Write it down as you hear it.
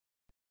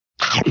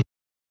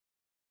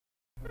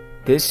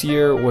This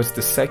year was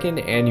the second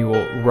annual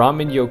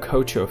Ramen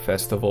Yokocho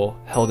Festival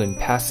held in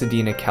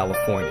Pasadena,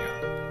 California.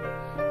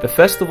 The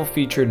festival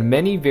featured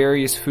many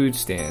various food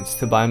stands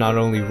to buy not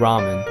only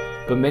ramen,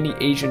 but many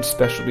Asian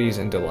specialties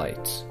and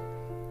delights.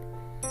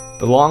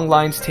 The long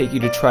lines take you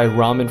to try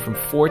ramen from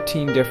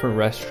 14 different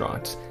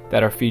restaurants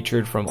that are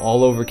featured from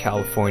all over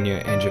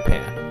California and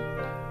Japan.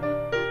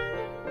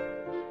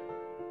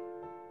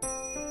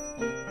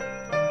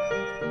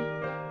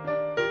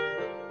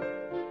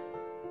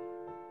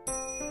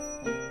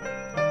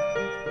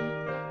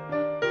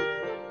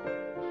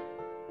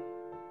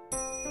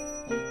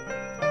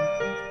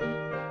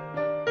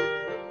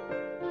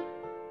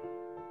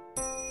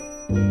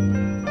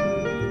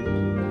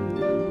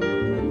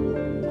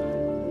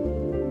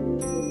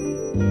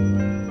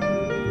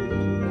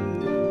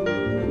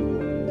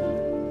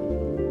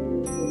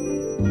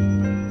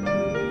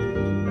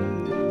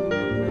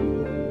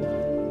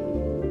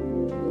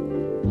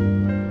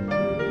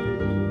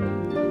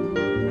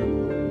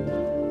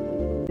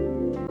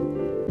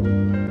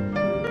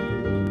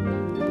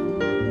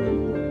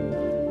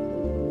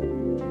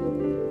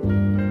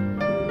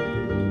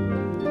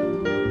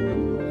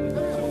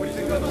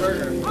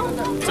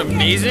 It's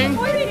amazing.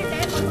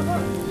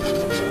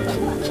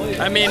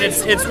 I mean,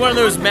 it's one of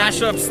those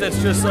mashups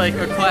that's just like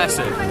a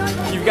classic.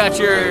 You've got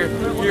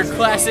your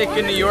classic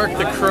in New York,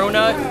 the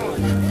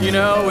cronut, you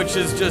know, which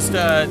is just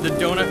the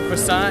donut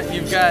croissant.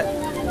 You've got,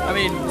 I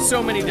mean,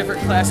 so many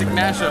different classic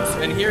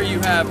mashups, and here you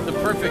have the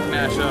perfect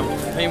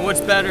mashup. I mean,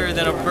 what's better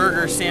than a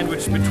burger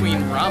sandwiched between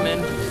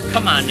ramen?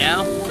 Come on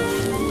now.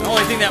 The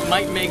only thing that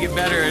might make it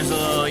better is a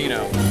little, you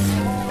know,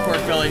 pork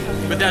belly,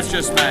 but that's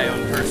just my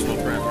own personal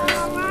preference.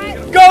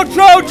 Go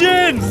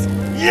Trojans!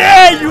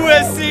 Yeah,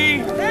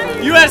 USC!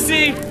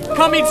 USC,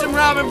 come eat some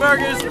ramen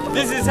burgers.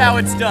 This is how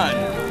it's done.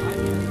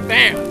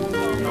 Bam!